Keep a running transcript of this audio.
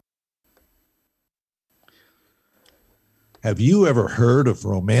Have you ever heard of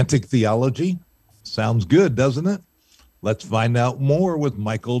romantic theology? Sounds good, doesn't it? Let's find out more with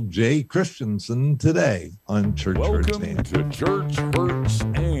Michael J. Christensen today on Church Hurts Welcome And. to Church Hurts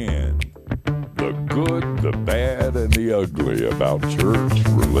And, the good, the bad, and the ugly about church,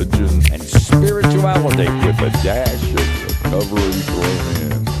 religion, and spirituality with a dash of recovery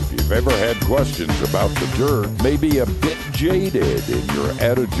thrown in. If you've ever had questions about the church, maybe a bit jaded in your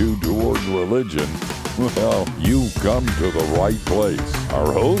attitude toward religion, well, you've come to the right place.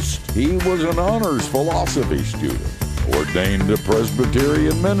 Our host, he was an honors philosophy student, ordained a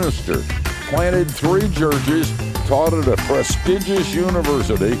Presbyterian minister, planted 3 churches, taught at a prestigious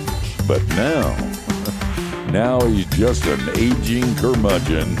university, but now he's just an aging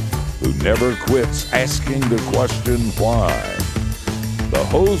curmudgeon who never quits asking the question why. The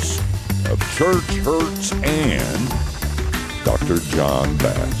host of Church Hurts And, Dr. John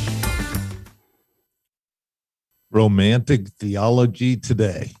Bash. Romantic theology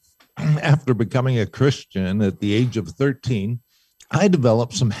today. After becoming a Christian at the age of 13, I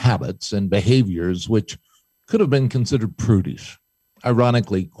developed some habits and behaviors which could have been considered prudish,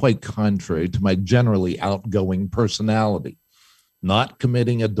 ironically quite contrary to my generally outgoing personality. Not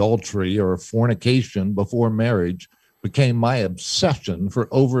committing adultery or fornication before marriage became my obsession for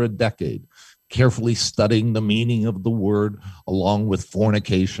over a decade, carefully studying the meaning of the word along with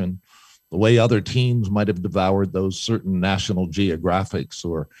fornication, the way other teens might have devoured those certain National Geographics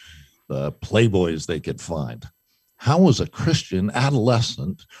or the Playboys they could find. How was a Christian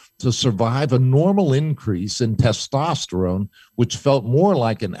adolescent to survive a normal increase in testosterone, which felt more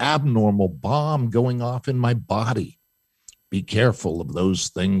like an abnormal bomb going off in my body? Be careful of those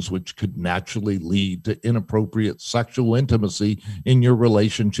things which could naturally lead to inappropriate sexual intimacy in your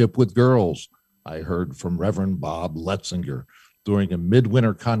relationship with girls, I heard from Reverend Bob Letzinger during a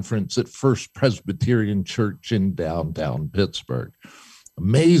midwinter conference at First Presbyterian Church in downtown Pittsburgh.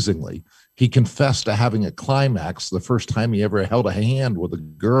 Amazingly, he confessed to having a climax the first time he ever held a hand with a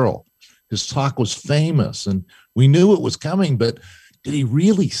girl. His talk was famous, and we knew it was coming, but did he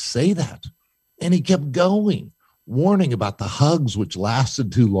really say that? And he kept going, warning about the hugs which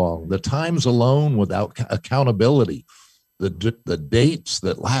lasted too long, the times alone without accountability, the dates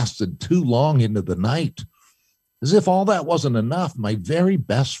that lasted too long into the night. As if all that wasn't enough, my very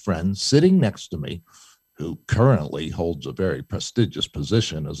best friend sitting next to me, who currently holds a very prestigious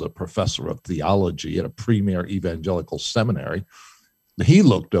position as a professor of theology at a premier evangelical seminary, he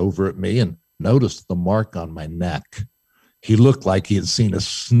looked over at me and noticed the mark on my neck. He looked like he had seen a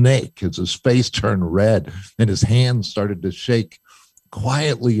snake as his face turned red and his hands started to shake.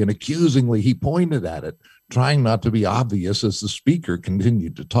 Quietly and accusingly, he pointed at it, trying not to be obvious as the speaker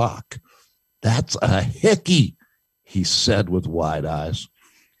continued to talk. "That's a hickey," he said with wide eyes.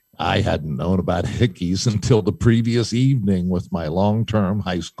 I hadn't known about hickeys until the previous evening with my long-term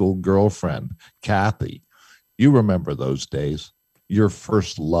high school girlfriend, Kathy. You remember those days, your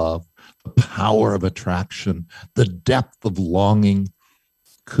first love, the power of attraction, the depth of longing.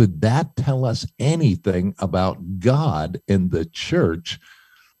 Could that tell us anything about God and the church?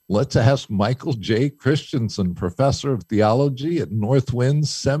 Let's ask Michael J. Christensen, professor of theology at Northwind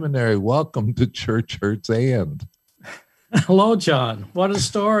Seminary. Welcome to Church Hurts And. Hello, John. What a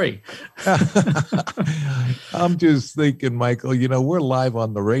story. I'm just thinking, Michael, we're live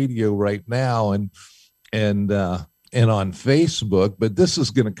on the radio right now and on Facebook, but this is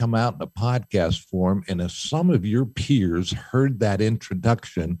going to come out in a podcast form. And if some of your peers heard that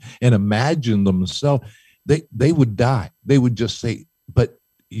introduction and imagined themselves, they would die. They would just say, but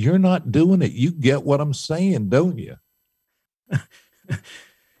you're not doing it. You get what I'm saying, don't you?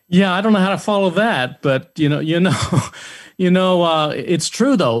 Yeah, I don't know how to follow that, but it's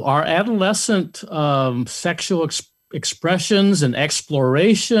true though. Our adolescent sexual expressions and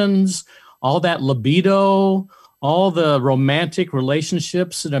explorations, all that libido, all the romantic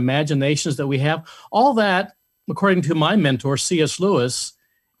relationships and imaginations that we have, all that, according to my mentor, C.S. Lewis,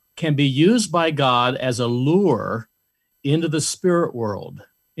 can be used by God as a lure into the spirit world,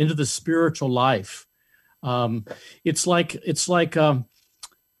 into the spiritual life. It's like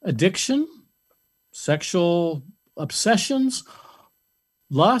addiction, sexual obsessions,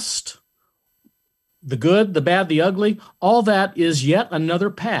 lust, the good, the bad, the ugly, all that is yet another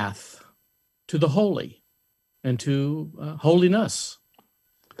path to the holy and to holiness.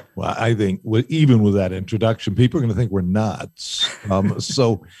 Well, I think even with that introduction, people are going to think we're nuts.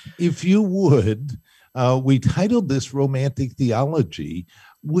 So if you would, we titled this Romantic Theology.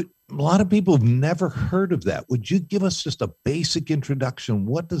 A lot of people have never heard of that. Would you give us just a basic introduction?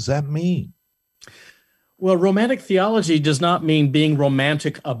 What does that mean? Well, romantic theology does not mean being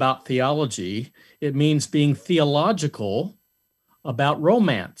romantic about theology. It means being theological about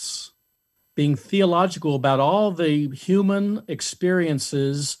romance, being theological about all the human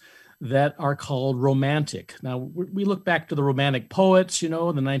experiences that are called romantic. Now, we look back to the romantic poets, in the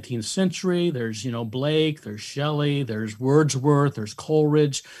 19th century. There's, Blake, there's Shelley, there's Wordsworth, there's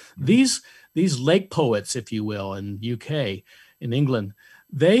Coleridge. These lake poets, if you will, in UK, in England,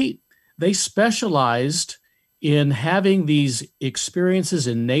 they specialized in having these experiences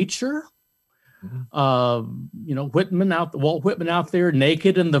in nature. Walt Whitman out there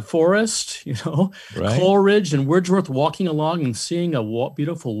naked in the forest, right. Coleridge and Wordsworth walking along and seeing a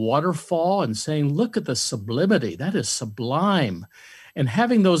beautiful waterfall and saying, look at the sublimity, that is sublime. And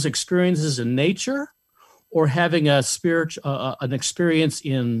having those experiences in nature, or having an experience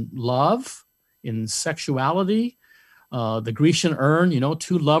in love, in sexuality, the Grecian urn,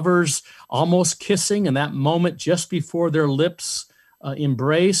 two lovers almost kissing, and that moment just before their lips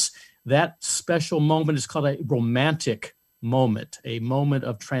embrace, that special moment is called a romantic moment, a moment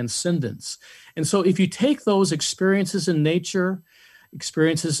of transcendence. And so if you take those experiences in nature,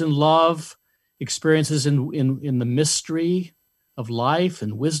 experiences in love, experiences in the mystery of life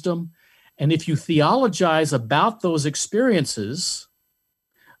and wisdom, and if you theologize about those experiences,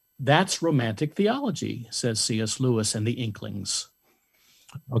 that's romantic theology, says C.S. Lewis and the Inklings.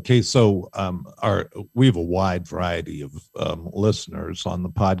 Okay, so we have a wide variety of listeners on the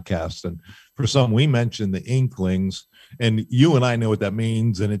podcast, and for some, we mentioned the Inklings, and you and I know what that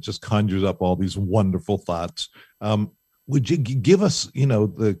means, and it just conjures up all these wonderful thoughts. Would you give us,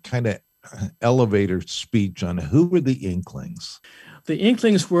 the kind of elevator speech on who were the Inklings? The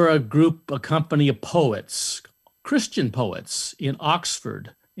Inklings were a company of poets, Christian poets in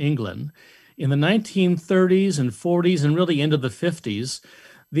Oxford, England. In the 1930s and 40s and really into the 50s,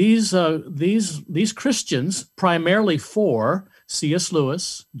 these Christians, primarily for C.S.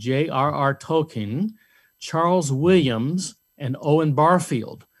 Lewis, J.R.R. Tolkien, Charles Williams, and Owen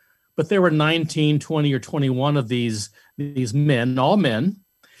Barfield. But there were 19, 20, or 21 of these men, all men.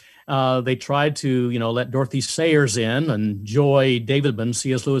 They tried to, let Dorothy Sayers in and Joy Davidman,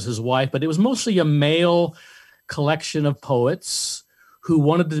 C.S. Lewis's wife, but it was mostly a male collection of poets who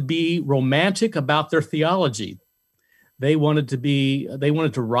wanted to be romantic about their theology. They wanted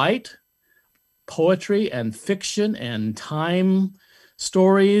to write poetry and fiction and time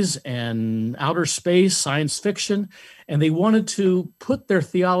stories and outer space, science fiction, and they wanted to put their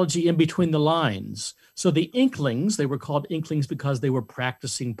theology in between the lines. So the Inklings, they were called Inklings because they were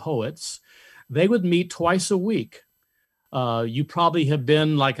practicing poets, they would meet twice a week. You probably have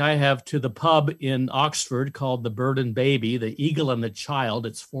been, like I have, to the pub in Oxford called the Bird and Baby, the Eagle and the Child,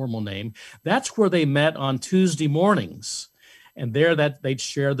 its formal name. That's where they met on Tuesday mornings. And there they'd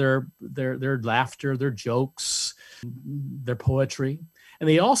share their laughter, their jokes, their poetry. And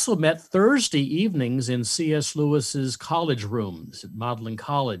they also met Thursday evenings in C.S. Lewis's college rooms at Magdalen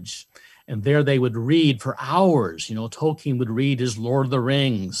College. And there they would read for hours. Tolkien would read his Lord of the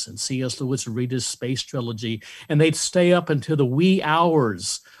Rings, and C.S. Lewis would read his space trilogy. And they'd stay up until the wee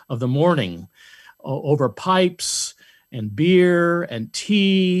hours of the morning over pipes and beer and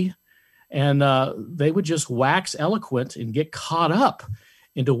tea. And they would just wax eloquent and get caught up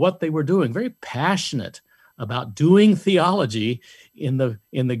into what they were doing, very passionate about doing theology in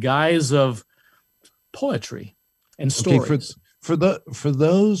the guise of poetry and stories. Okay, for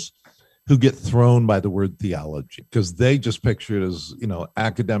those who get thrown by the word theology because they just picture it as,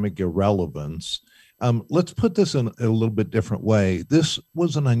 academic irrelevance. Let's put this in a little bit different way. This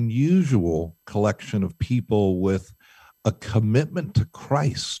was an unusual collection of people with a commitment to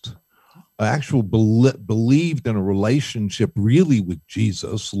Christ, actual believed in a relationship really with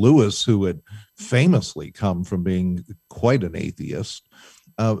Jesus. Lewis, who had famously come from being quite an atheist,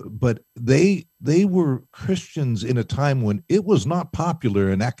 but they were Christians in a time when it was not popular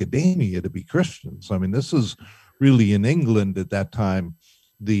in academia to be Christians. I mean, this is really in England at that time.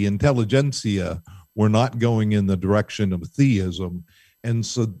 The intelligentsia were not going in the direction of theism. And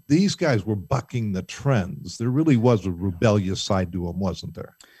so these guys were bucking the trends. There really was a rebellious side to them, wasn't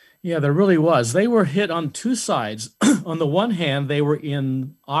there? Yeah, there really was. They were hit on two sides. On the one hand, they were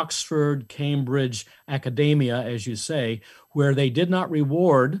in Oxford, Cambridge, academia, as you say, where they did not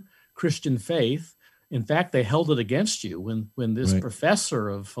reward Christian faith. In fact, they held it against you when this right. professor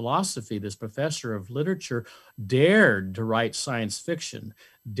of philosophy, this professor of literature, dared to write science fiction,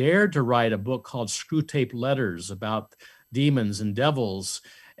 dared to write a book called Screwtape Letters about demons and devils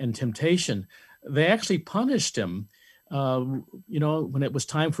and temptation. They actually punished him. When it was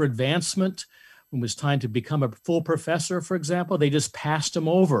time for advancement, when it was time to become a full professor, for example, they just passed him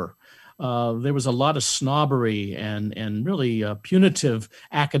over there was a lot of snobbery and really punitive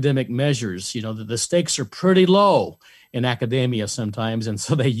academic measures. You know, the stakes are pretty low in academia sometimes, and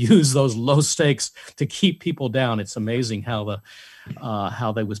so they use those low stakes to keep people down. It's amazing how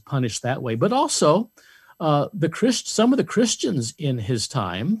they was punished that way. But also, some of the Christians in his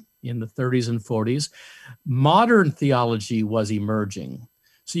time, in the 30s and 40s, modern theology was emerging.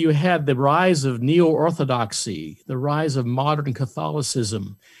 So you had the rise of neo-orthodoxy, the rise of modern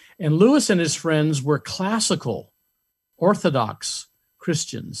Catholicism, and Lewis and his friends were classical, Orthodox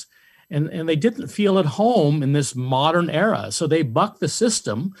Christians, and they didn't feel at home in this modern era. So they bucked the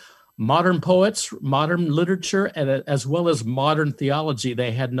system. Modern poets, modern literature, and as well as modern theology,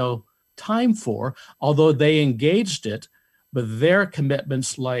 they had no time for, although they engaged it, but their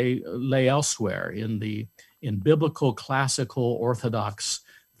commitments lay elsewhere in biblical, classical, Orthodox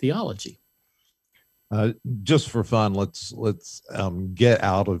theology. Just for fun, let's get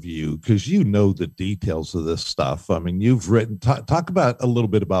out of you, because you know the details of this stuff. I mean, you've written. Talk about a little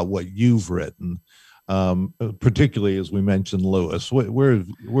bit about what you've written, particularly as we mentioned Lewis.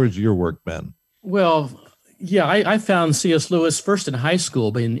 Where's your work been? Well, yeah, I found C.S. Lewis first in high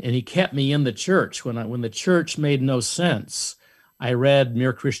school, and he kept me in the church when the church made no sense. I read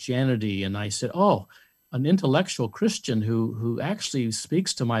Mere Christianity, and I said, "Oh, an intellectual Christian who actually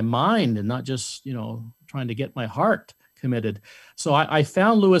speaks to my mind and not just, trying to get my heart committed." So I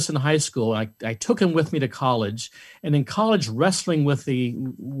found Lewis in high school. I took him with me to college, and in college, wrestling with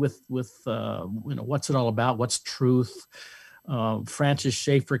what's it all about? What's truth? Francis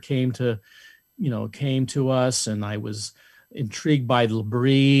Schaeffer came to us, and I was intrigued by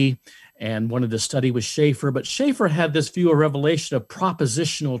L'Abri and wanted to study with Schaeffer. But Schaeffer had this view of revelation of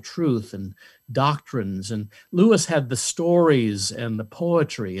propositional truth and doctrines, and Lewis had the stories and the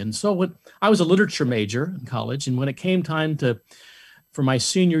poetry. And so I was a literature major in college, and when it came time for my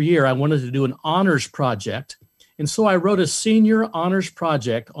senior year, I wanted to do an honors project. And so I wrote a senior honors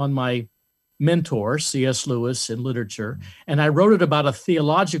project on my mentor, C.S. Lewis, in literature, and I wrote it about a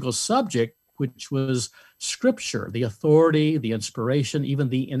theological subject, which was Scripture, the authority, the inspiration, even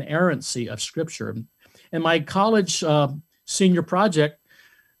the inerrancy of Scripture. And my college senior project,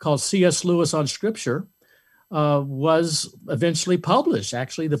 called C.S. Lewis on Scripture, was eventually published.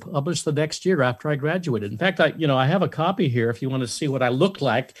 Actually, published the next year after I graduated. In fact, I have a copy here if you want to see what I looked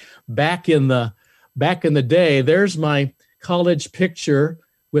like back in the day. There's my college picture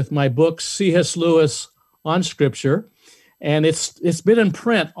with my book, C.S. Lewis on Scripture. And it's been in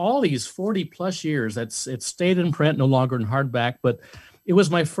print all these 40 plus years. It's stayed in print, no longer in hardback, but it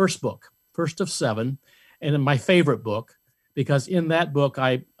was my first book, first of 7, and my favorite book, because in that book,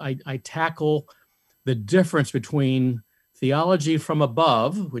 I tackle the difference between theology from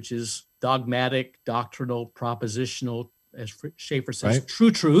above, which is dogmatic, doctrinal, propositional, as Schaeffer says, right, true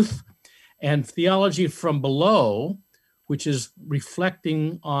truth, and theology from below, which is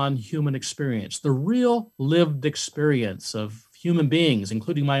reflecting on human experience, the real lived experience of human beings,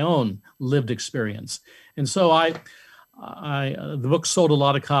 including my own lived experience. And so the book sold a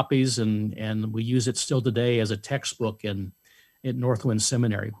lot of copies, and we use it still today as a textbook at Northwind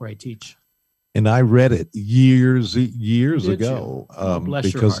Seminary, where I teach. And I read it years ago, bless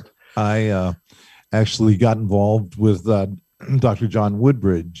your because heart. I actually got involved with Dr. John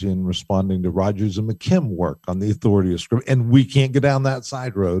Woodbridge in responding to Rogers and McKim work on the authority of Scripture, and we can't get down that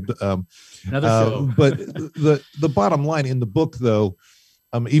side road. Another show. But the bottom line in the book, though,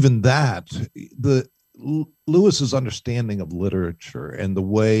 even that, Lewis's understanding of literature and the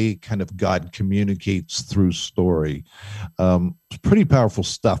way kind of God communicates through story, pretty powerful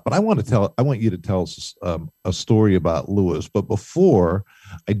stuff. But I want you to tell us a story about Lewis. But before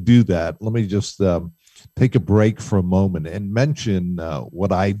I do that, let me just take a break for a moment and mention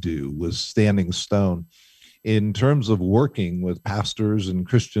what I do with Standing Stone in terms of working with pastors and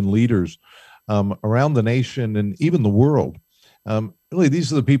Christian leaders around the nation and even the world. Really,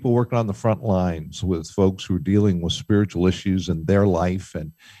 these are the people working on the front lines with folks who are dealing with spiritual issues in their life.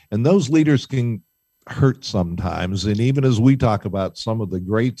 And those leaders can hurt sometimes. And even as we talk about some of the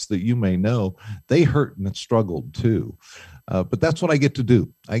greats that you may know, they hurt and struggled too. But that's what I get to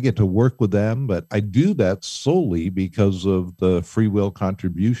do. I get to work with them, but I do that solely because of the free will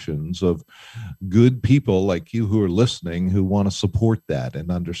contributions of good people like you who are listening who want to support that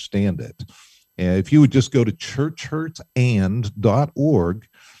and understand it. And if you would just go to churchhurtsand.org,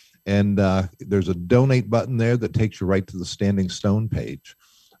 and there's a donate button there that takes you right to the Standing Stone page.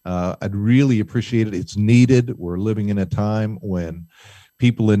 I'd really appreciate it. It's needed. We're living in a time when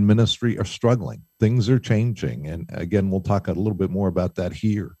people in ministry are struggling. Things are changing. And again, we'll talk a little bit more about that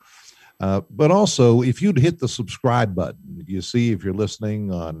here. But also, if you'd hit the subscribe button, you see if you're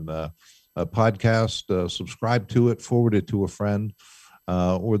listening on a podcast, subscribe to it, forward it to a friend,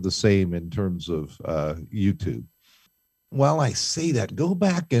 or the same in terms of YouTube. While I say that, go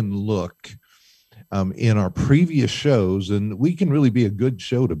back and look in our previous shows, and we can really be a good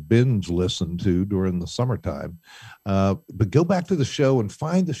show to binge listen to during the summertime. But go back to the show and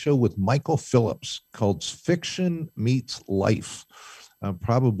find the show with Michael Phillips called Fiction Meets Life.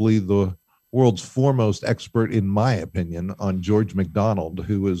 Probably the world's foremost expert, in my opinion, on George MacDonald,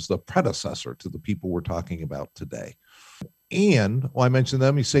 who is the predecessor to the people we're talking about today. And I mentioned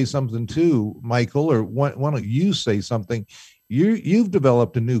them, you say something too, Michael, or why don't you say something? You've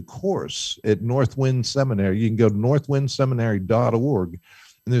developed a new course at Northwind Seminary. You can go to northwindseminary.org,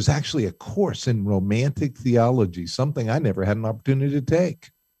 and there's actually a course in romantic theology, something I never had an opportunity to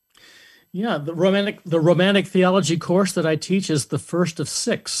take. Yeah, the romantic theology course that I teach is the first of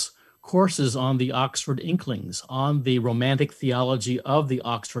 6 courses on the Oxford Inklings, on the romantic theology of the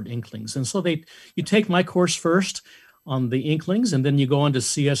Oxford Inklings. And so you take my course first on the Inklings, and then you go on to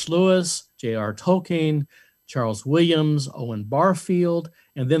C.S. Lewis, J.R. Tolkien, Charles Williams, Owen Barfield,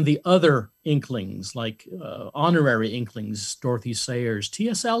 and then the other Inklings, like honorary Inklings, Dorothy Sayers,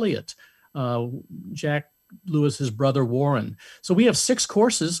 T.S. Eliot, Jack Lewis's brother Warren. So we have 6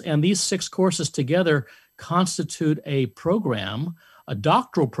 courses, and these 6 courses together constitute a program, a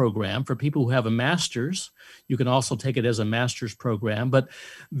doctoral program for people who have a master's. You can also take it as a master's program. But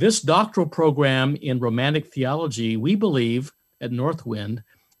this doctoral program in romantic theology, we believe at Northwind,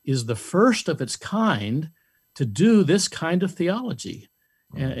 is the first of its kind to do this kind of theology.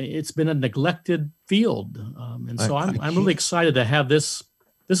 It's been a neglected field. And so I'm really excited to have this.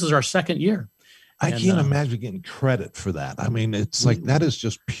 This is our 2nd year. I can't imagine getting credit for that. I mean, it's like, that is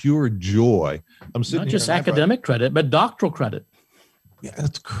just pure joy. I'm sitting not just academic credit, but doctoral credit. Yeah,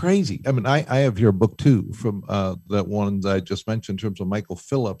 it's crazy. I mean, I have your book too, from that one that I just mentioned in terms of Michael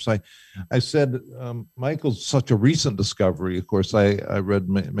Phillips. I said, Michael's such a recent discovery. Of course, I read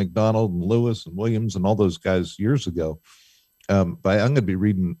MacDonald and Lewis and Williams and all those guys years ago. But I'm going to be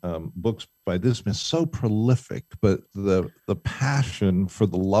reading books by this man, so prolific, but the passion for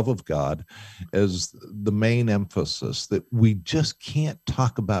the love of God is the main emphasis that we just can't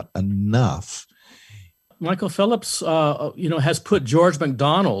talk about enough. Michael Phillips, has put George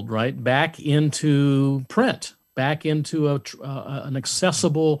MacDonald back into print, back into an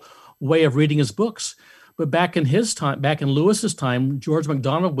accessible way of reading his books. But back in his time, back in Lewis's time, George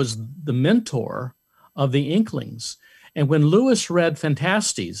MacDonald was the mentor of the Inklings. And when Lewis read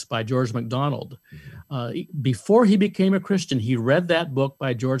Phantastes by George MacDonald, before he became a Christian, he read that book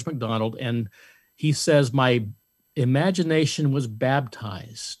by George MacDonald, and he says, my imagination was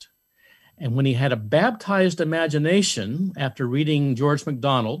baptized. And when he had a baptized imagination after reading George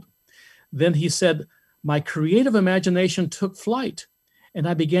MacDonald, then he said, my creative imagination took flight, and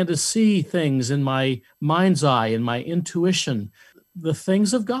I began to see things in my mind's eye, in my intuition, the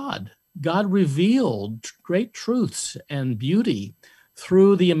things of God. God revealed great truths and beauty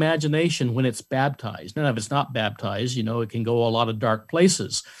through the imagination when it's baptized. Now, if it's not baptized, it can go a lot of dark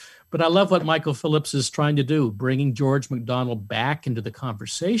places. But I love what Michael Phillips is trying to do, bringing George MacDonald back into the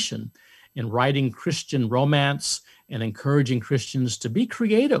conversation in writing Christian romance and encouraging Christians to be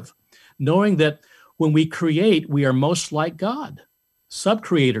creative, knowing that when we create, we are most like God.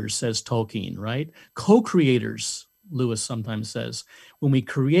 Sub-creators, says Tolkien, right? Co-creators, Lewis sometimes says. When we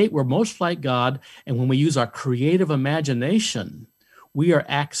create, we're most like God, and when we use our creative imagination, we are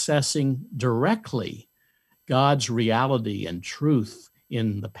accessing directly God's reality and truth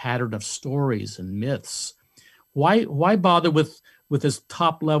in the pattern of stories and myths. Why bother with this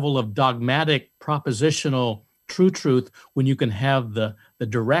top level of dogmatic, propositional truth when you can have the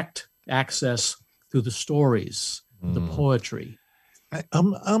direct access through the stories, the poetry?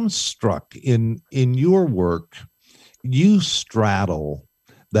 I'm struck in your work. You straddle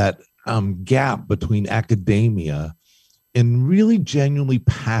that gap between academia and really genuinely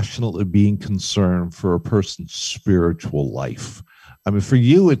passionately being concerned for a person's spiritual life. I mean, for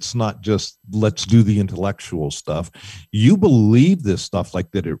you, it's not just let's do the intellectual stuff. You believe this stuff,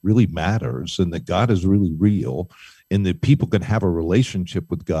 like that it really matters and that God is really real and that people can have a relationship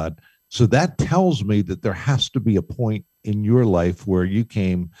with God. So that tells me that there has to be a point in your life where you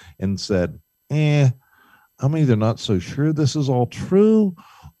came and said, I'm either not so sure this is all true,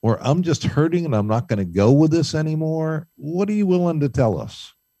 or I'm just hurting and I'm not going to go with this anymore. What are you willing to tell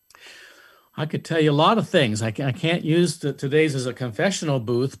us? I could tell you a lot of things. I can't use today's as a confessional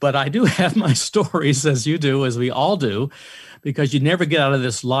booth, but I do have my stories, as you do, as we all do, because you never get out of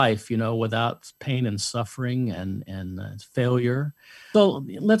this life, without pain and suffering and failure. So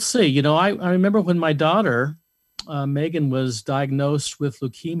let's see. I remember when my daughter, Megan, was diagnosed with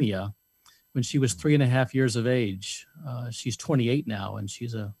leukemia when she was 3.5 years of age. She's 28 now, and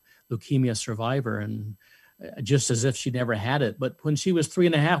she's a leukemia survivor, and just as if she never had it. But when she was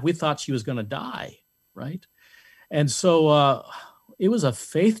 3.5, we thought she was going to die, right? And so it was a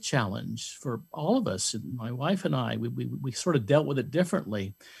faith challenge for all of us. And my wife and I, we sort of dealt with it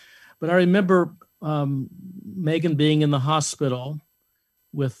differently. But I remember Megan being in the hospital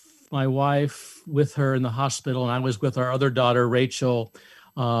with my wife, with her in the hospital, and I was with our other daughter, Rachel,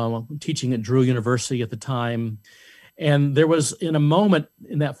 teaching at Drew University at the time. And there was, in a moment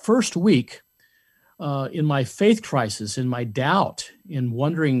in that first week, in my faith crisis, in my doubt, in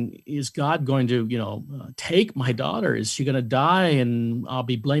wondering, is God going to, take my daughter? Is she going to die? And I'll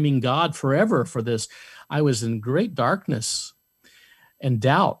be blaming God forever for this. I was in great darkness and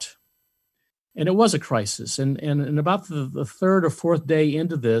doubt. And it was a crisis. And about the third or fourth day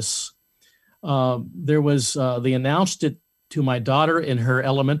into this, there was, they announced it to my daughter in her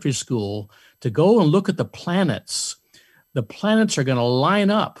elementary school to go and look at the planets. The planets are going to line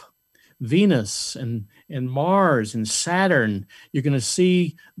up. Venus and Mars and Saturn, you're going to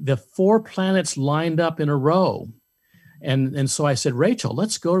see the 4 planets lined up in a row. And so I said, Rachel,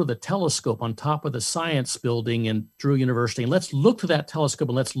 let's go to the telescope on top of the science building in Drew University. And let's look to that telescope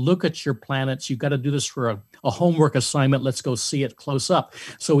and let's look at your planets. You've got to do this for a homework assignment. Let's go see it close up.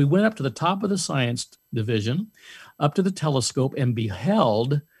 So we went up to the top of the science division, up to the telescope, and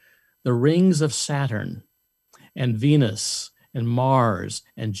beheld the rings of Saturn and Venus and Mars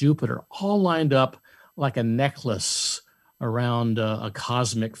and Jupiter all lined up like a necklace around a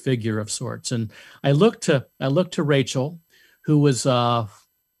cosmic figure of sorts. And I looked to Rachel, who was 6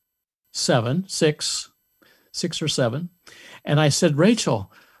 or 7, and I said,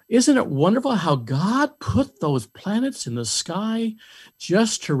 Rachel, isn't it wonderful how God put those planets in the sky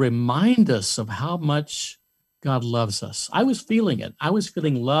just to remind us of how much God loves us? I was feeling it. I was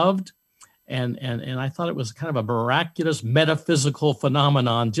feeling loved. And I thought it was kind of a miraculous metaphysical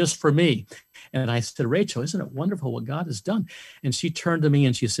phenomenon just for me. And I said, Rachel, isn't it wonderful what God has done? And she turned to me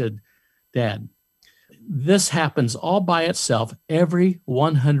and she said, Dad, this happens all by itself every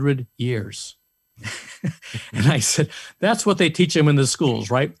 100 years. And I said, that's what they teach them in the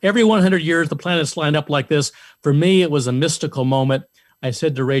schools, right? Every 100 years, the planets line up like this. For me, it was a mystical moment. I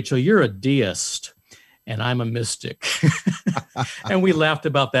said to Rachel, you're a deist. And I'm a mystic. And we laughed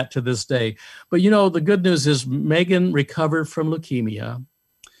about that to this day. But, the good news is Megan recovered from leukemia.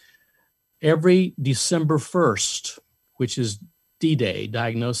 Every December 1st, which is D-Day,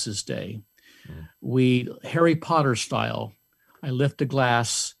 Diagnosis Day, we, Harry Potter style, I lift a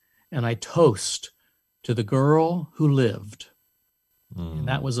glass and I toast to the girl who lived. And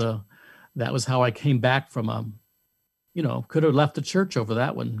that was how I came back from could have left the church over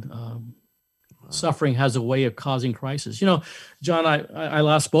that one. Suffering has a way of causing crisis. John, I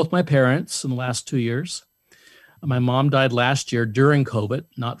lost both my parents in the last 2 years. My mom died last year during COVID,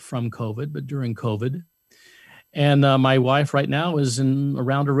 not from COVID, but during COVID. And my wife right now is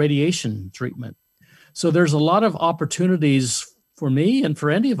around a radiation treatment. So there's a lot of opportunities for me and for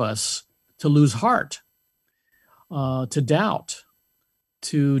any of us to lose heart, to doubt,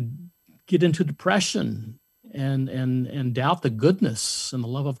 to get into depression and doubt the goodness and the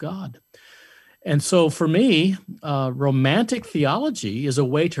love of God. And so for me, romantic theology is a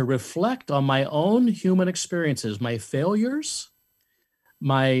way to reflect on my own human experiences, my failures,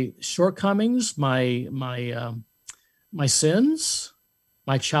 my shortcomings, my sins,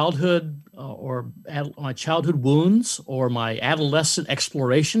 my childhood my childhood wounds, or my adolescent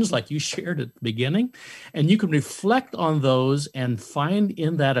explorations like you shared at the beginning. And you can reflect on those and find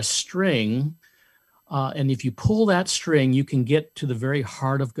in that a string. And if you pull that string, you can get to the very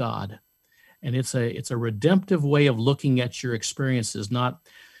heart of God. And it's a redemptive way of looking at your experiences, not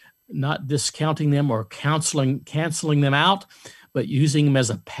discounting them or canceling them out, but using them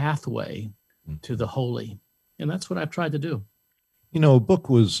as a pathway to the holy. And that's what I've tried to do. A book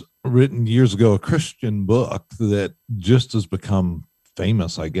was written years ago, a Christian book that just has become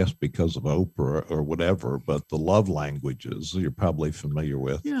famous, I guess, because of Oprah or whatever, but The Love Languages, you're probably familiar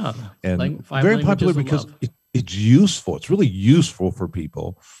with. Yeah. And very popular because it's useful. It's really useful for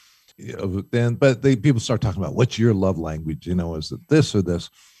people. But people start talking about what's your love language, is it this or this?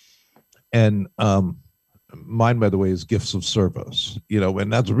 And mine, by the way, is gifts of service,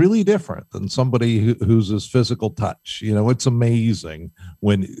 and that's really different than somebody who's his physical touch. It's amazing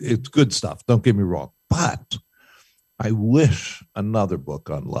when it's good stuff. Don't get me wrong. But I wish another book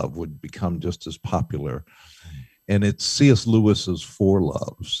on love would become just as popular. And it's C.S. Lewis's Four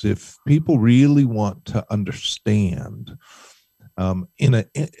Loves. If people really want to understand,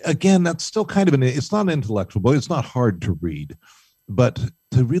 again, that's still kind of it's not an intellectual book. It's not hard to read, but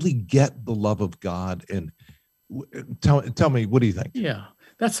to really get the love of God. And tell me, what do you think? Yeah,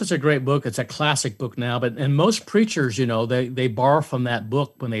 that's such a great book. It's a classic book now, and most preachers, they borrow from that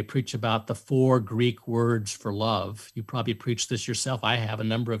book when they preach about the 4 Greek words for love. You probably preached this yourself. I have a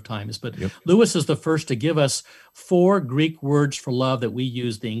number of times, but yep. Lewis is the first to give us 4 Greek words for love that we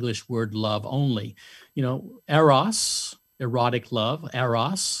use the English word love only. Eros, erotic love,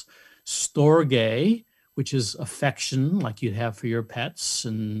 eros, storge, which is affection, like you have for your pets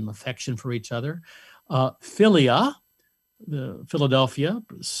and affection for each other. Philia, the Philadelphia,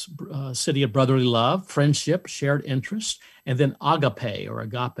 city of brotherly love, friendship, shared interest, and then agape,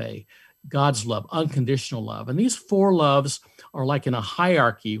 God's love, unconditional love. And these 4 loves are like in a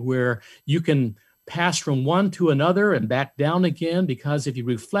hierarchy where you can pass from one to another and back down again, because if you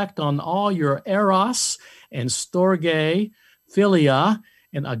reflect on all your eros and storge, philia,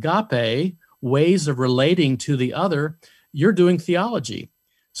 and agape ways of relating to the other, you're doing theology.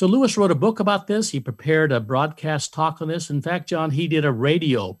 So Lewis wrote a book about this. He prepared a broadcast talk on this. In fact, John, he did a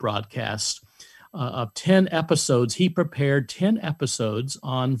radio broadcast of 10 episodes. He prepared 10 episodes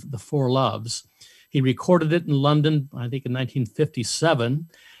on the 4 loves. He recorded it in London, I think in 1957,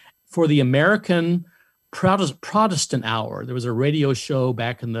 for the American Protestant Hour. There was a radio show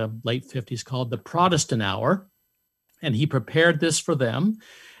back in the late 50s called the Protestant Hour, and he prepared this for them.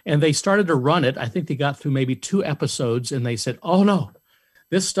 And they started to run it. I think they got through maybe 2 episodes, and they said, oh, no.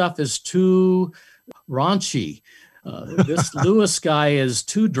 This stuff is too raunchy. This Lewis guy is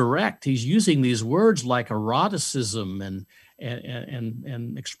too direct. He's using these words like eroticism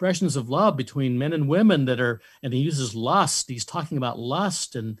and expressions of love between men and women and he uses lust. He's talking about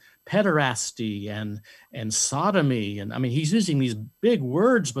lust and pederasty and sodomy. And I mean, he's using these big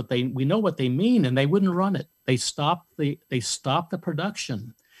words, but we know what they mean, and they wouldn't run it. They stopped the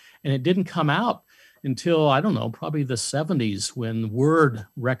production, and it didn't come out until, I don't know, probably the 70s, when Word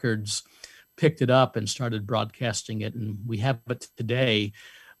Records picked it up and started broadcasting it, and we have it today.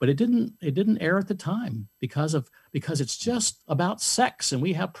 But it didn't air at the time because it's just about sex, and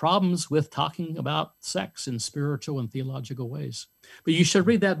we have problems with talking about sex in spiritual and theological ways. But you should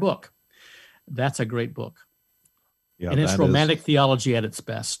read that book. That's a great book. Yeah, and it's romantic theology at its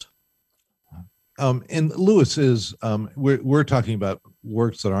best. And Lewis is, we're talking about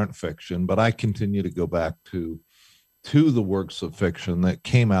works that aren't fiction, but I continue to go back to the works of fiction that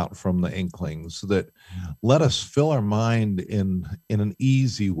came out from the Inklings that let us fill our mind in an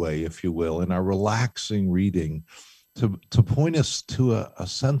easy way, if you will, in our relaxing reading, to point us to a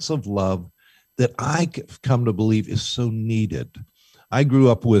sense of love that I've come to believe is so needed. I grew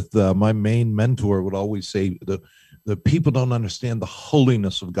up with my main mentor would always say the people don't understand the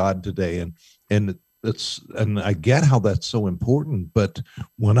holiness of God today, and I get how that's so important. But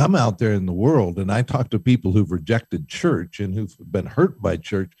when I'm out there in the world and I talk to people who've rejected church and who've been hurt by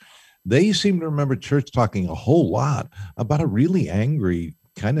church, they seem to remember church talking a whole lot about a really angry,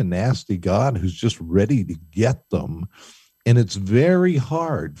 kind of nasty God who's just ready to get them. And it's very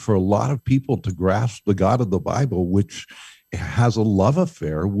hard for a lot of people to grasp the God of the Bible, which has a love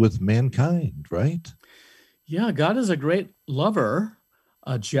affair with mankind, right? Yeah, God is a great lover,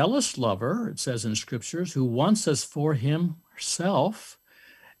 a jealous lover, it says in scriptures, who wants us for himself.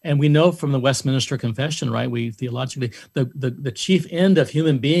 And we know from the Westminster Confession, right? We theologically, the chief end of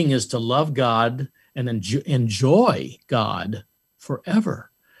human being is to love God and enjoy God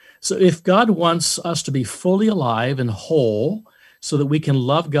forever. So if God wants us to be fully alive and whole so that we can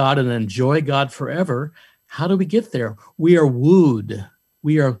love God and enjoy God forever, how do we get there? We are wooed.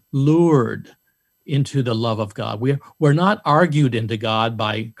 We are lured into the love of God. We're not argued into God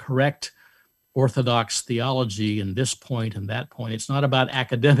by correct orthodox theology and this point and that point. It's not about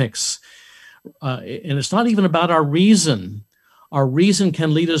academics, and it's not even about our reason. Our reason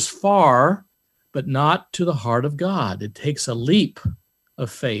can lead us far, but not to the heart of God. It takes a leap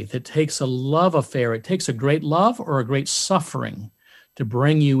of faith. It takes a love affair. It takes a great love or a great suffering to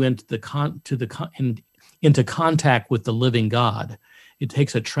bring you into contact with the living God. It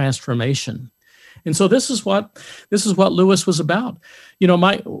takes a transformation. And so this is what Lewis was about. You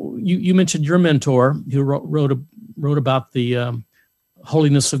know, you mentioned your mentor who wrote about the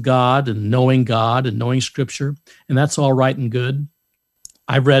holiness of God and knowing Scripture, and that's all right and good.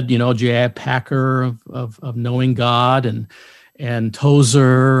 I read, J.I. Packer of Knowing God and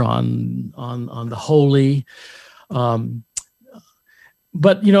Tozer on the holy.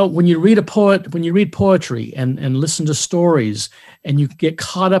 But when you read poetry and listen to stories, and you get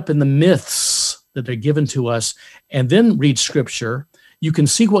caught up in the myths that are given to us, and then read Scripture, you can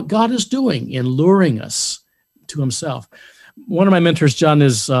see what God is doing in luring us to Himself. One of my mentors, John,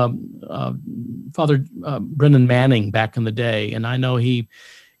 is Father Brennan Manning back in the day, and I know he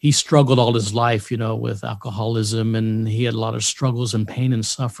struggled all his life, with alcoholism, and he had a lot of struggles and pain and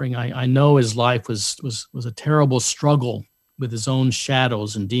suffering. I know his life was a terrible struggle with his own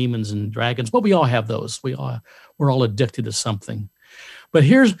shadows and demons and dragons. But we all have those. We're all addicted to something. But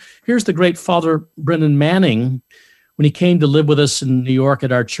here's the great Father Brennan Manning, when he came to live with us in New York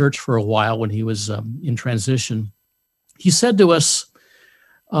at our church for a while when he was in transition. He said to us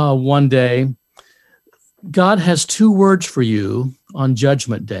one day, God has 2 words for you on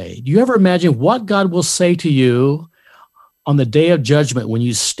Judgment Day. Do you ever imagine what God will say to you on the day of judgment when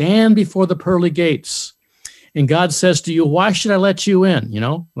you stand before the pearly gates? And God says to you, why should I let you in?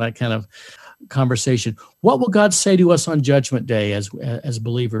 That kind of conversation. What will God say to us on Judgment Day as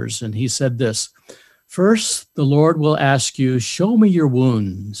believers? And he said this: first, the Lord will ask you, show me your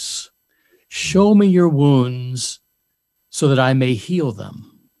wounds. Show me your wounds so that I may heal them.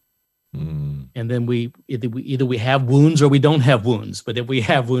 And then either we have wounds or we don't have wounds. But if we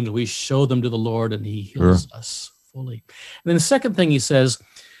have wounds, we show them to the Lord and He heals us fully. And then the second thing he says,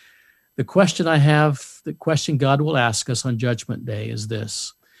 the question God will ask us on Judgment Day is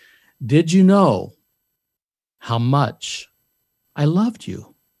this: did you know how much I loved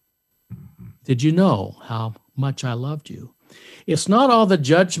you? Did you know how much I loved you? It's not all the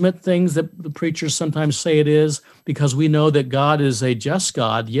judgment things that the preachers sometimes say it is, because we know that God is a just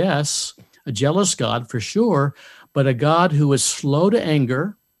God, yes, a jealous God for sure, but a God who is slow to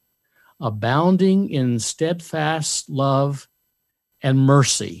anger, abounding in steadfast love and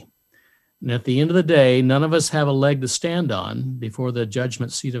mercy. And at the end of the day, none of us have a leg to stand on before the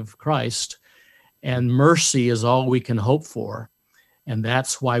judgment seat of Christ, and mercy is all we can hope for. And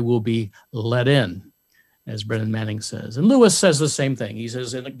that's why we'll be let in, as Brennan Manning says. And Lewis says the same thing. He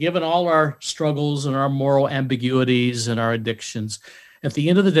says, given all our struggles and our moral ambiguities and our addictions, at the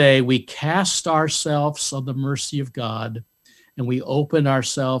end of the day, we cast ourselves on the mercy of God, and we open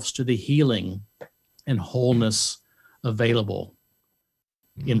ourselves to the healing and wholeness available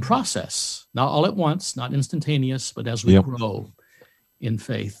in process, not all at once, not instantaneous, but as we grow in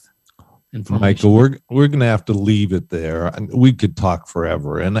faith. Michael, we're going to have to leave it there. We could talk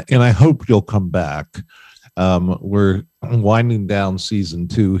forever, and I hope you'll come back. We're winding down season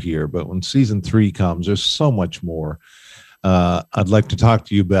 2 here, but when season 3 comes, there's so much more I'd like to talk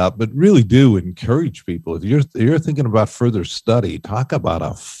to you about. But really do encourage people, if you're thinking about further study, talk about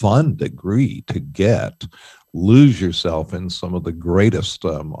a fun degree to get. Lose yourself in some of the greatest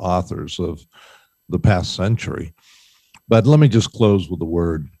authors of the past century. But let me just close with a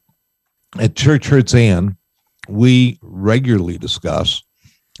word. At Church Hurts Ann, we regularly discuss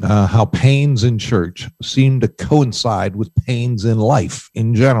how pains in church seem to coincide with pains in life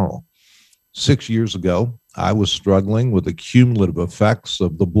in general. 6 years ago, I was struggling with the cumulative effects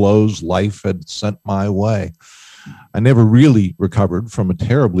of the blows life had sent my way. I never really recovered from a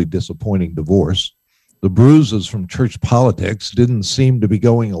terribly disappointing divorce. The bruises from church politics didn't seem to be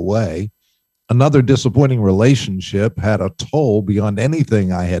going away. Another disappointing relationship had a toll beyond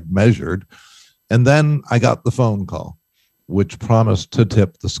anything I had measured. And then I got the phone call, which promised to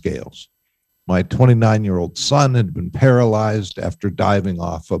tip the scales. My 29-year-old son had been paralyzed after diving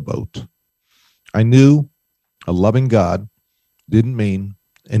off a boat. I knew a loving God didn't mean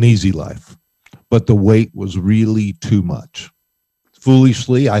an easy life, but the weight was really too much.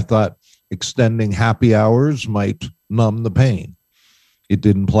 Foolishly, I thought extending happy hours might numb the pain. It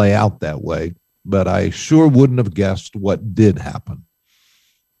didn't play out that way, but I sure wouldn't have guessed what did happen.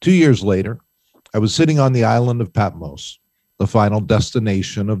 2 years later, I was sitting on the island of Patmos, the final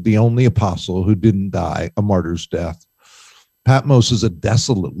destination of the only apostle who didn't die a martyr's death. Patmos is a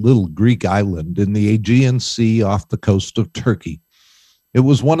desolate little Greek island in the Aegean Sea off the coast of Turkey. It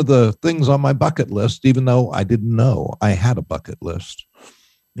was one of the things on my bucket list, even though I didn't know I had a bucket list.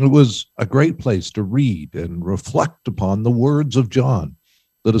 It was a great place to read and reflect upon the words of John,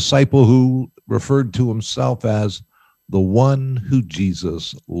 the disciple who referred to himself as the one who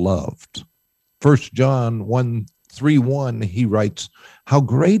Jesus loved. 1 John 1:3-1, he writes, "How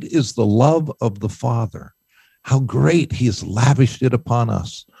great is the love of the Father! How great he has lavished it upon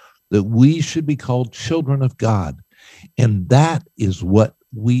us, that we should be called children of God. And that is what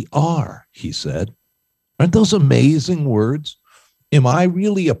we are," he said. Aren't those amazing words? Am I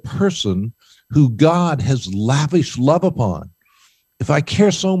really a person who God has lavished love upon? If I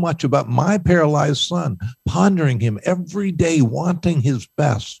care so much about my paralyzed son, pondering him every day, wanting his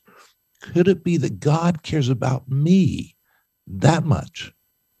best, could it be that God cares about me that much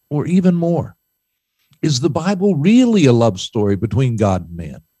or even more? Is the Bible really a love story between God and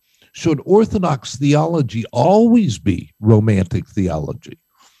man? Should Orthodox theology always be romantic theology?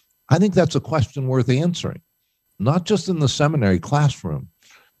 I think that's a question worth answering, not just in the seminary classroom,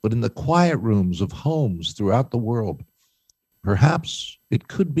 but in the quiet rooms of homes throughout the world. Perhaps it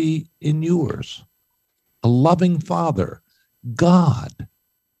could be in yours. A loving Father, God.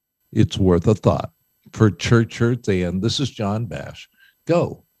 It's worth a thought. For Church Hurts And, this is John Bash.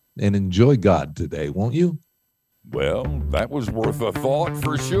 Go and enjoy God today, won't you? Well, that was worth a thought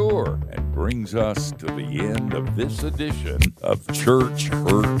for sure, and brings us to the end of this edition of Church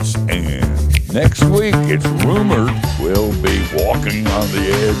Hurts And. Next week, it's rumored we'll be walking on the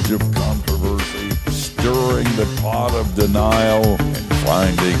edge of controversy, stirring the pot of denial, and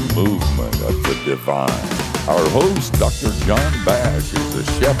finding movement of the divine. Our host, Dr. John Bash, is a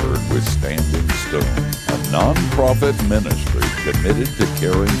shepherd with Standing Stone, a nonprofit ministry committed to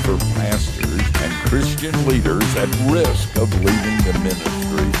caring for pastors and Christian leaders at risk of leaving the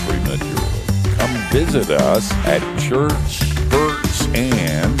ministry prematurely. Come visit us at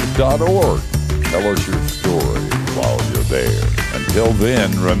churchhurtsand.org. Tell us your story while you're there. Until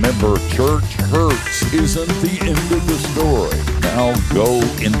then, remember, church hurts isn't the end of the story. Now go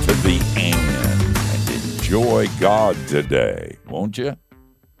into the and enjoy God today, won't you?